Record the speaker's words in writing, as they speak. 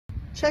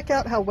Check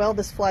out how well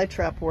this fly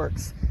trap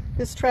works.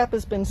 This trap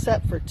has been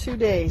set for 2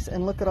 days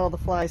and look at all the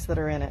flies that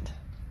are in it.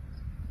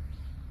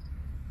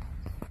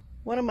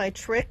 One of my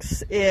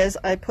tricks is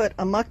I put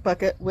a muck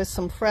bucket with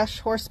some fresh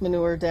horse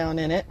manure down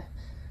in it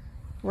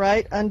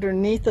right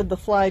underneath of the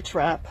fly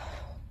trap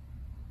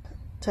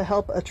to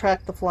help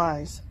attract the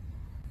flies.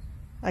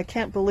 I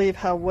can't believe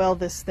how well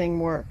this thing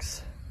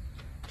works.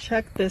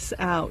 Check this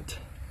out.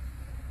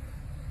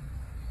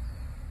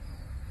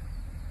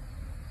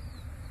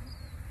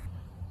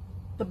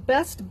 The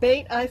best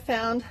bait I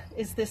found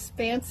is this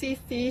Fancy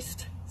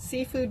Feast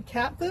seafood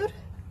cat food.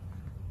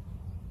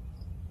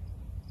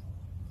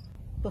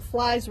 The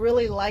flies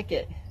really like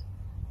it.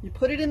 You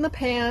put it in the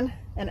pan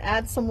and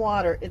add some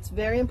water. It's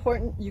very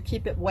important you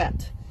keep it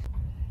wet.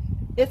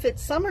 If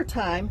it's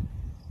summertime,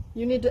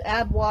 you need to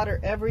add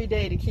water every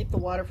day to keep the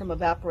water from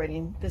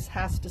evaporating. This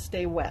has to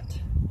stay wet.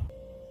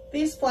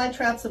 These fly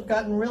traps have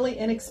gotten really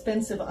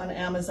inexpensive on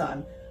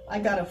Amazon. I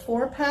got a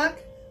 4-pack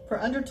for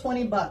under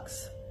 20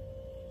 bucks.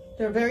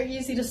 They're very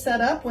easy to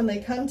set up. When they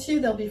come to you,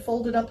 they'll be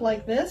folded up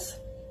like this.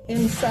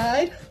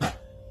 Inside,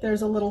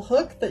 there's a little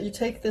hook that you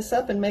take this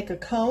up and make a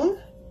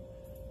cone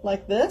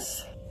like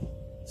this.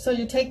 So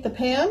you take the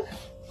pan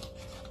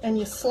and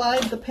you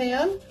slide the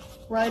pan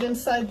right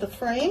inside the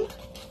frame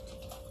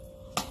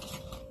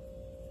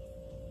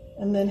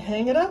and then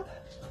hang it up,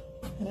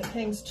 and it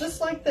hangs just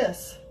like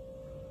this.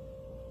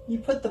 You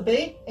put the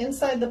bait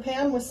inside the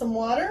pan with some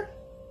water.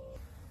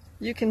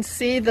 You can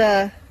see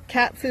the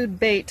cat food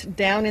bait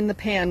down in the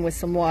pan with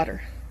some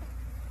water.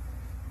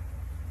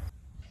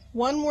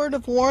 One word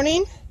of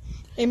warning,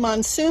 a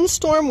monsoon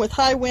storm with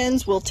high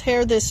winds will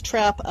tear this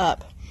trap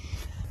up.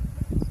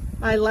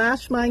 I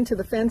lash mine to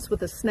the fence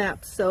with a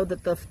snap so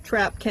that the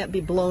trap can't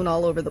be blown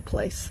all over the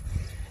place.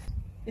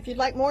 If you'd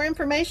like more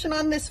information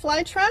on this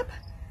fly trap,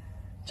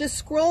 just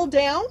scroll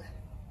down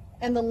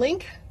and the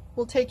link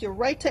will take you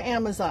right to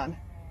Amazon.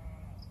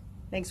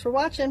 Thanks for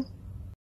watching.